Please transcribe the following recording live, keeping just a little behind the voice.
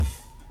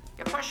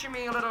pushing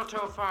me a little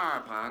too far,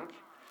 punk.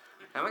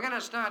 And we're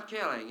gonna start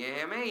killing, you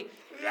hear me?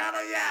 Yada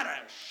yada!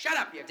 Shut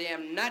up, you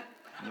damn nut!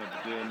 Another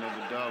day,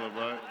 another dollar,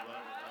 right?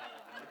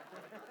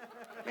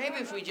 Maybe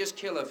if we just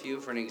kill a few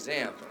for an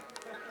example.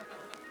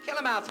 Kill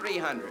about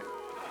 300. Start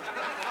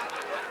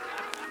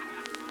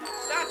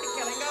the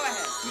killing, go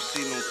ahead. We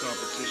see no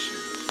competition.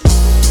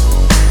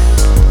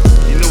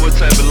 You know what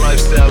type of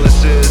lifestyle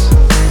this is?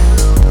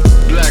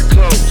 Black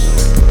clothes.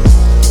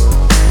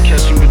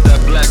 Catch you with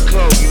that black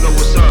cloak, you know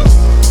what's up.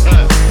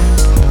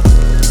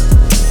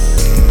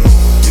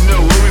 You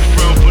know where we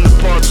from the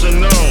parts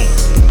unknown.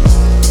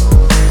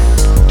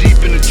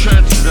 Deep in the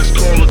trenches, that's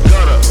called a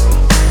gutter.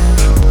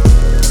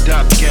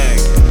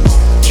 Doppelgangaz,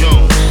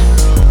 Jones,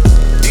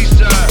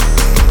 Eastside.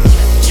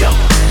 Yo,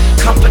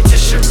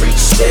 competition reach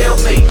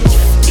stalemate.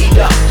 Eat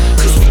up,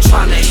 cause we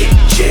tryna hit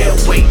jail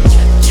weight.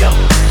 Yo,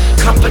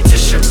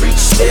 competition reach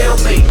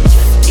stalemate.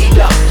 Eat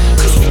up,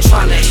 cause we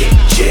tryna hit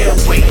jail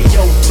weight.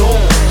 Yo,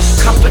 dawns,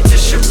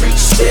 competition reach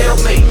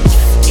stalemate.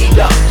 Eat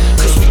up,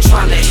 cause we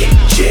tryna hit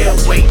jail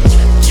weight.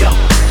 Yo,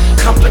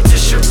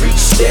 competition reach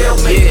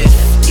stalemate.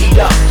 Eat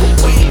up, but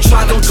we ain't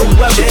tryna go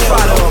jail.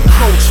 Try to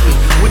approach me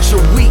with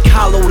your weak,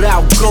 hollowed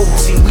out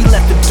goatee. We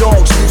let the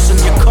dogs loose in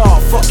your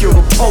car, fuck your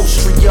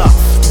upholstery up.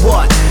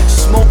 What?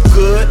 Smoke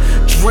good,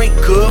 drink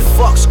good,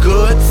 fuck's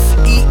good,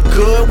 eat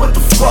good, what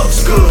the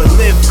fuck's good?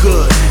 Live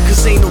good,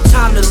 cause ain't no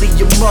time to leave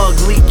your mug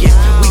leaking.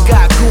 We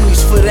got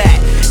goonies for that,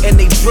 and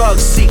they drug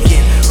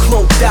seeking.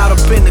 Cloaked out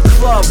up in the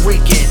club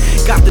reeking.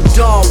 Got the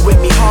dawn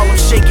with me, Harlem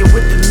shaking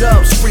with the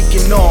nubs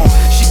freaking on.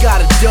 She got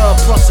a dub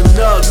plus a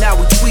nug, now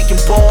we tweaking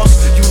balls.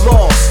 You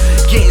lost,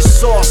 getting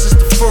sauce since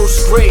the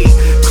first grade.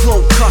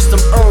 Cloak custom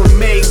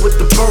made with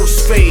the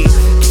burst fade.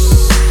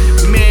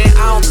 Man,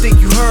 I don't think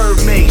you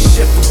heard me.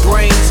 Shit for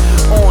brains,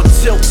 on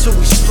tilt till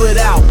we split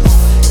out.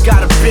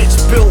 Got a bitch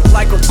built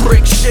like a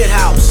brick shit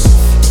house.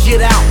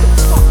 Get out,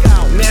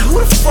 man,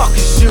 who the fuck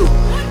is you?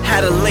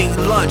 Had a late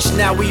lunch,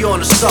 now we on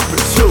a supper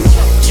too.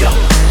 Yo,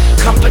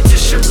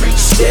 competition reach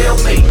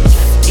stalemate.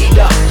 Eat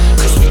up,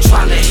 cause we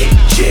tryna hit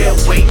jail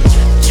weight.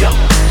 Yo,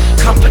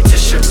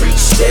 competition reach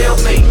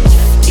stalemate.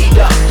 Eat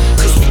up,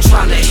 cause we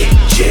tryna hit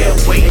jail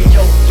weight.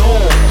 Yo,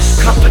 dawns,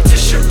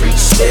 competition reach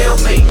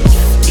stalemate.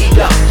 Eat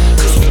up,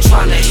 cause we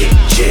tryna hit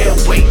jail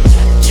weight.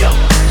 Yo,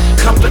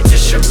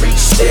 competition reach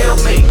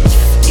stalemate.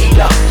 Eat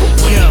up, but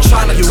we ain't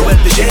tryna go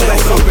jail.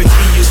 Over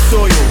your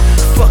soil.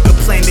 Fuck a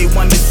plan, they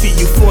wanna see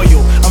you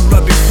foil. I'm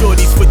rubbing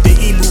shorties with the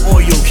emu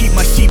oil. Keep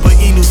my Shiba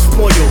Inu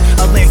spoiled.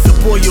 I land some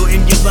oil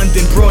in your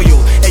London broil.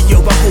 Hey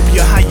yo, I hope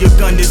your higher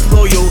gun is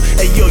loyal.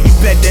 Hey yo, you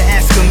better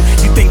ask them.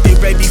 You think they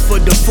ready for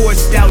the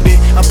force? Doubt it.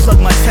 I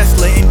plug my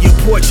Tesla in your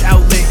porch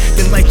outlet,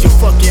 then light your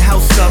fucking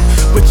house up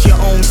with your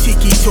own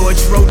tiki torch.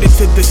 Rode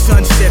into the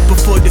sunset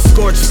before the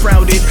scorch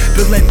sprouted.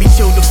 But let me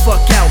chill the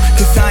fuck out,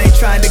 cause I ain't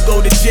trying to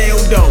go to jail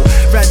though.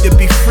 Rather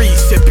be free,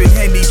 sipping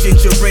Henny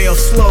ginger ale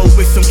slow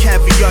with some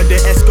caviar, the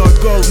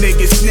escargot,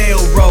 nigga snail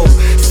roll.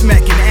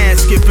 Smacking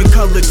ass, giving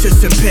color to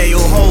some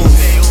pale hoes.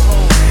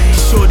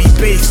 Shorty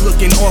bass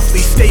looking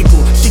awfully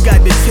stable. She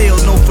got the tail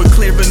known for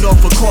clearing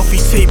off a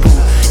coffee table.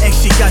 And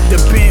she got the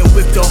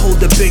bandwidth to hold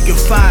a bigger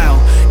file.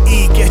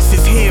 E gets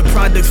his hair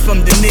products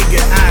from the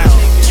nigga aisle.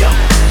 Yo,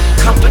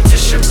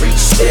 competition reach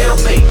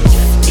stalemate.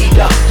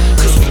 Eat up,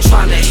 cause we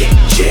tryna hit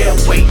jail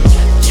weight.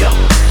 Yo,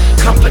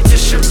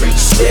 competition reach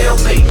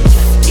stalemate.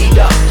 Eat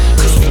up,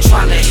 cause we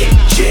tryna hit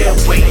jail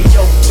weight.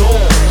 Yo,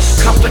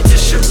 dawns,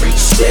 competition reach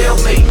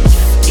stalemate.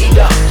 Eat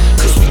up,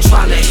 cause we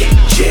tryna hit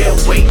jail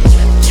weight.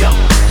 Yo,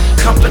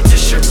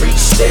 competition reach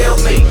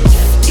stalemate.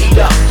 Eat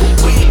up, but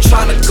we ain't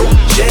tryna go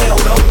jail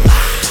though.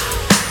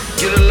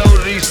 Get a load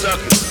of these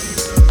suckers.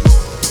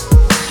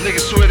 These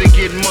niggas swear they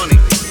getting money.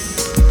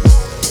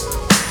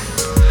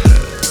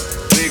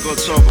 We ain't gonna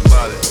talk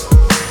about it.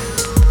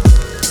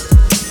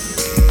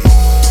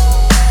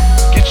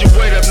 Get your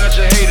weight up, not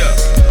your hate up.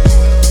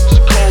 It's a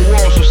cold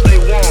war, so stay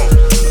warm.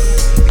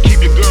 And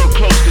keep your girl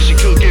close, cause she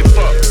could get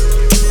fucked.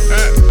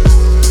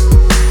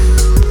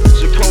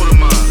 It's a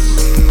potamines.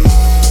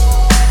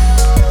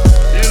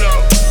 You know,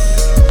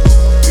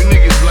 you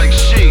niggas like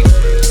sheep.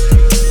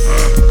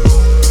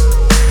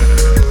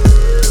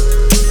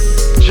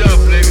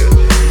 Jump, nigga.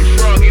 You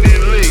froggy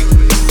didn't leave.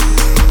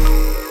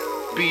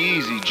 Be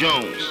easy,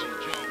 Jones.